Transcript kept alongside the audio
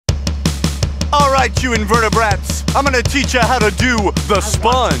Alright, you invertebrates, I'm gonna teach you how to do the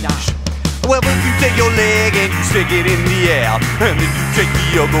sponge. Well, you take your leg and you stick it in the air, and then you take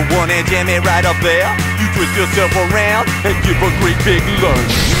the other one and jam it right up there. You twist yourself around and give a great big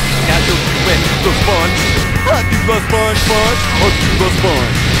lunge. Now do you and the sponge, do the sponge, or do the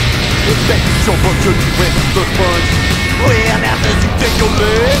sponge. Back to jump up to you and the sponge. Well, now as you take your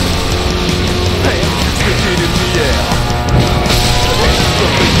leg and you stick it in the air,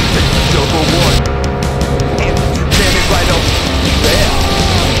 and you take the other one and you jam it right up there.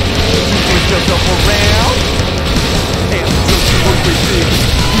 You twist yourself around and just do a great big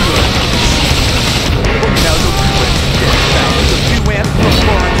lunge. Now look you and get back to you and the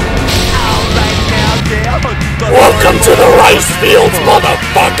sponge. Alright now, yeah, do the Welcome to the rice fields,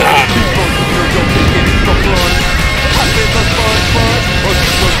 motherfucker!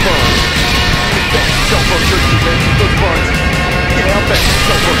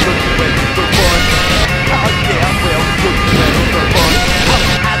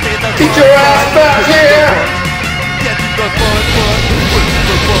 Get your ass back here!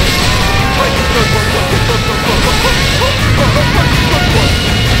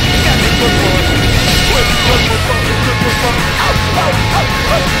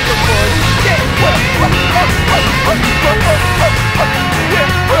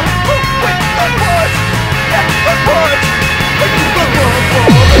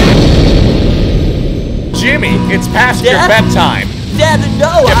 Jimmy, it's past your bedtime. Dad,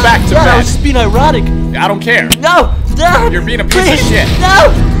 no! Get back to bed. I was just being ironic. I don't care. No! Dad! You're being a piece please, of shit. No!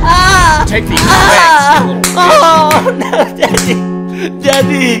 Take these legs, you little Oh, no,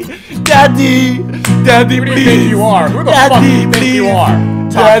 Daddy! Daddy, Who do you please! think you are? Who the Daddy, fuck do you think please. you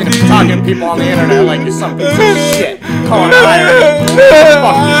are? Talking to people on the internet like you're some piece of shit. Calling irony.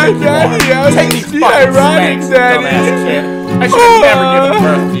 Fuck you think you are? Take these fucking legs, dumbass kid. I should have never given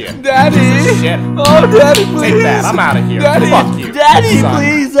birth to you. Daddy! Piece of shit. Oh, Daddy, please! Take that, I'm out of here. Daddy, Fuck you, Daddy, son.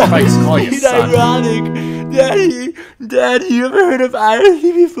 please! If I just call you Being son. ironic. Daddy, you ever heard of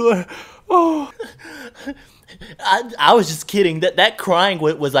irony before? Oh. I was just kidding. That crying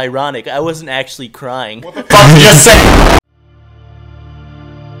was ironic. I wasn't actually crying. What the fuck did you say?